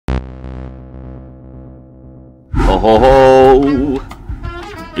ho ho!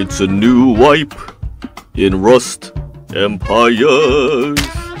 It's a new wipe in Rust Empires.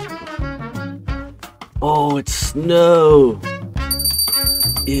 Oh, it's snow.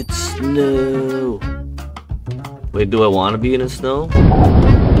 It's snow. Wait, do I want to be in the snow?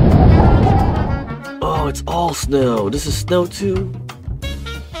 Oh, it's all snow. This is snow too.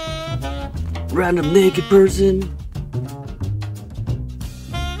 Random naked person.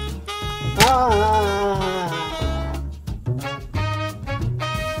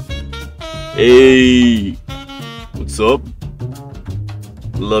 Hey, what's up?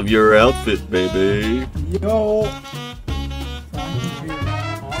 Love your outfit, baby. Yo,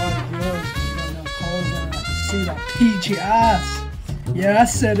 see that peachy ass. Yeah, I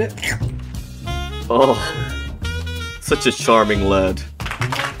said it. Oh, such a charming lad.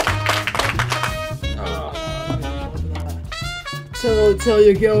 Tell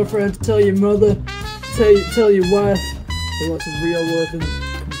your girlfriend, tell your mother, tell your wife. They want some real love and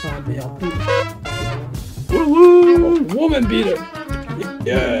come find me. I'll beat her. Woo-woo! Woman beater.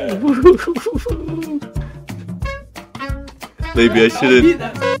 Yeah. Maybe I shouldn't.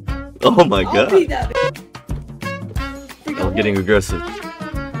 Oh my god. I'm getting aggressive.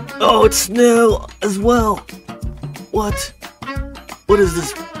 Oh, it's snow as well. What? What is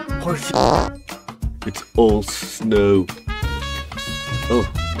this horseshit? It's all snow. Oh,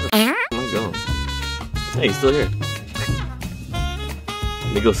 where am I going? Hey, he's still here.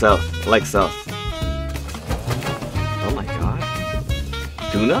 Let me go south. I like south. Oh my god.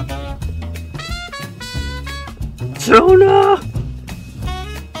 Tuna? Tuna!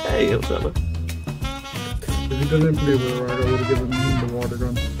 Hey, what's up? If he didn't play with it right, I would have given him the water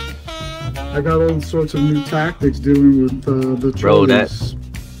gun. I got all sorts of new tactics dealing with the trolleys. Bro, that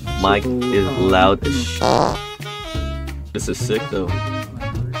mic is loud as shit. This is sick though.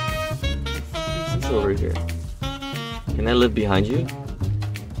 What's this over here? Can I live behind you?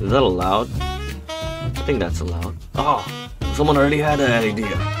 Is that allowed? I think that's allowed. Oh, someone already had that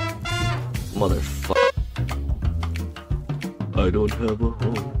idea. Motherfucker. I don't have a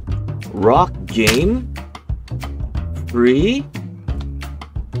home. Rock game? Free?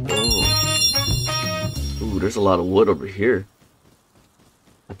 Oh. Ooh, there's a lot of wood over here.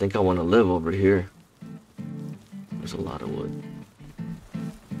 I think I want to live over here. There's a lot of wood.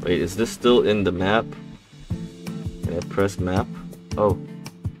 Wait, is this still in the map? Can I press map? Oh.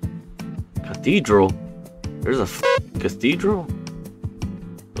 Cathedral? There's a cathedral?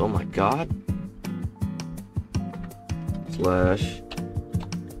 Oh my god. Slash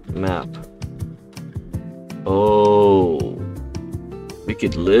map. Oh. We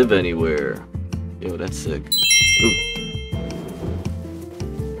could live anywhere. Yo, that's sick. Ooh.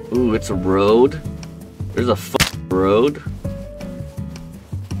 Ooh, it's a road. There's a road.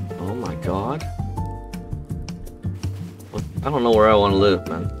 Oh my god. What? I don't know where I want to live,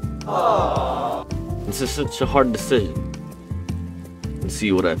 man. Aww. This is such a hard decision. Let's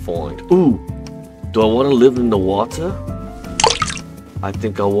see what I find. Ooh, do I want to live in the water? I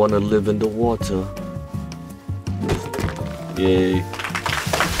think I want to live in the water. Yay.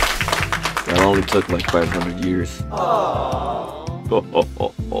 That only took like 500 years.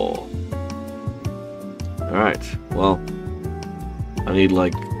 Alright, well, I need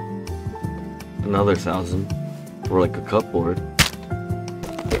like another 1,000 for like a cupboard.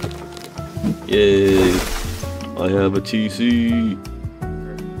 Yay! I have a TC.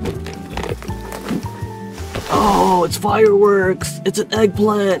 Oh, it's fireworks! It's an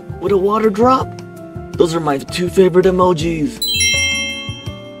eggplant with a water drop. Those are my 2 favorite emojis.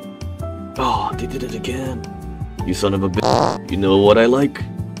 Oh, they did it again. You son of a bitch. You know what I like?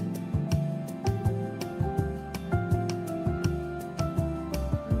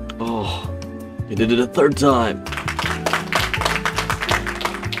 Oh, you did it a 3rd time.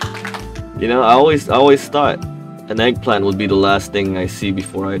 You know, I always thought an eggplant would be the last thing I see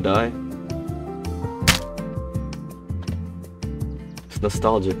before I die. It's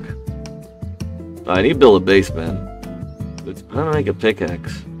nostalgic. I need to build a base, man. How do I make a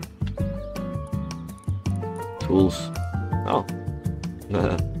pickaxe? Tools. Oh.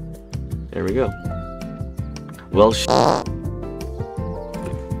 There we go. Well,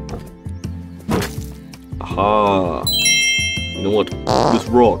 aha. You know what? This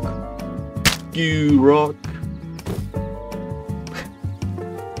rock. You rock.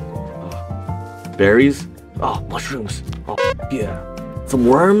 Berries? Oh, mushrooms. Oh, yeah. Some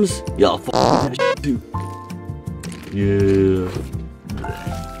worms? Yeah, that shit too. Yeah.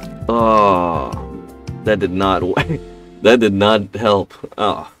 Oh, that did not that did not help.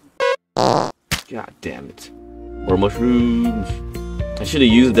 Oh. God damn it. More mushrooms. I should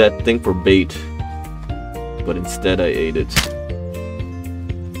have used that thing for bait. but instead I ate it.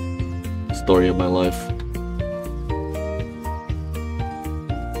 Story of my life.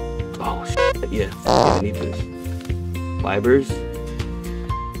 Oh shit, yeah, I need this. Fibers?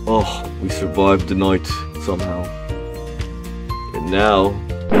 Oh, we survived the night somehow. And now,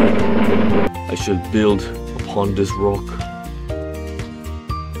 I should build upon this rock.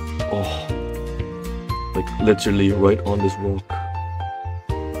 Oh, like literally right on this rock.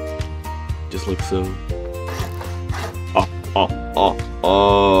 Just like so.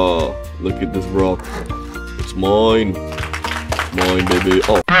 Oh, look at this rock. It's mine. It's mine, baby.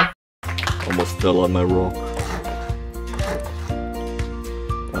 Oh, almost fell on my rock.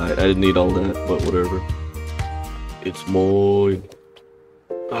 I didn't need all that, but whatever. It's mine.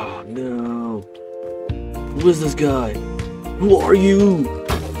 Oh no. Who is this guy? Who are you?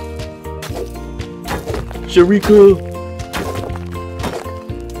 Sharika!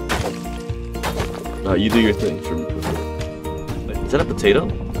 You do your thing, Sharika. Wait, is that a potato?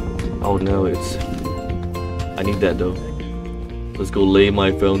 Oh no, it's... I need that though. Let's go lay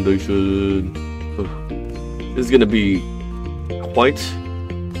my foundation. This is gonna be quite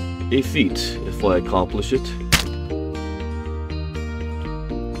a feat if I accomplish it.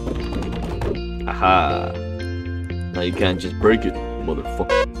 Aha! Now you can't just break it,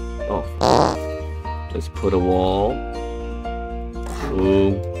 motherfucker. Oh. Let's put a wall.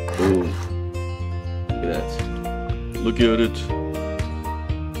 Boom, boom. Look at that. Look at it.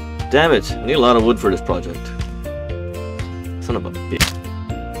 Damn it! I need a lot of wood for this project. Son of a bitch.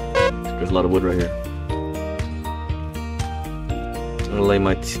 There's a lot of wood right here. I'm gonna lay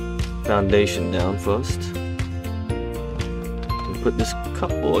my foundation down first. And put this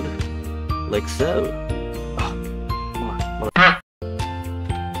cupboard like so. Oh, come on.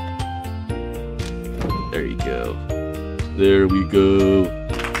 There you go. There we go.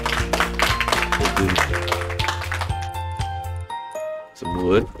 Some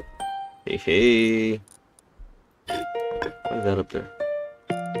wood. Hey, hey. Why is that up there?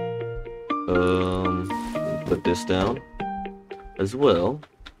 Put this down as well.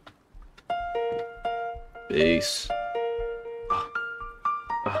 Base.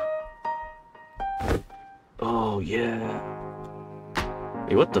 Oh yeah.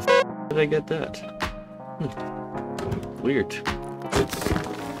 Hey, what the f did I get that? Weird.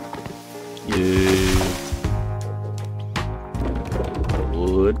 Yeah.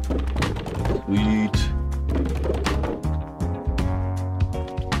 Wood. Sweet.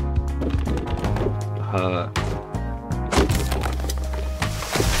 Aha.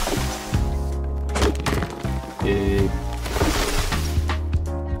 Yeah.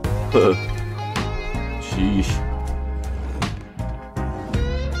 Sheesh.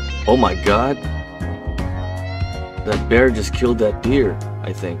 Oh my god. That bear just killed that deer,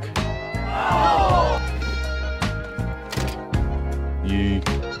 I think. Yeah.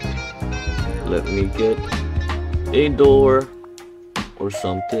 Let me get a door or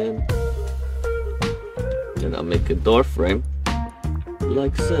something. And I'll make a door frame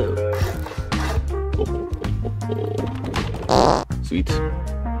like so. Sweet.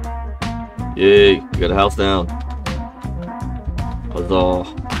 Yay, we got a house down. Huzzah.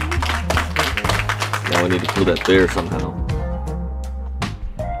 Now I need to kill that bear somehow.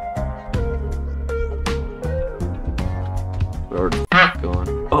 Where the f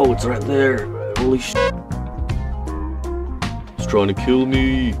going? Oh, it's right there. Holy shit. It's trying to kill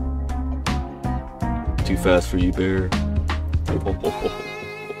me. Too fast for you, bear.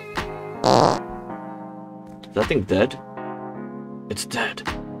 Is that thing dead? It's dead.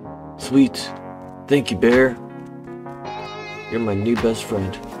 Sweet. Thank you, bear. You're my new best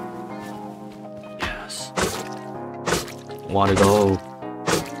friend. Yes. Want it all.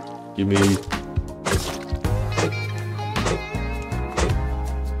 Give me.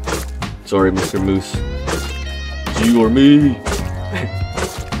 Sorry, Mr. Moose. It's you or me.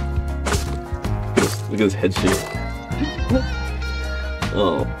 Look at his head shape.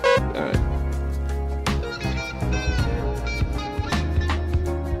 Oh, alright.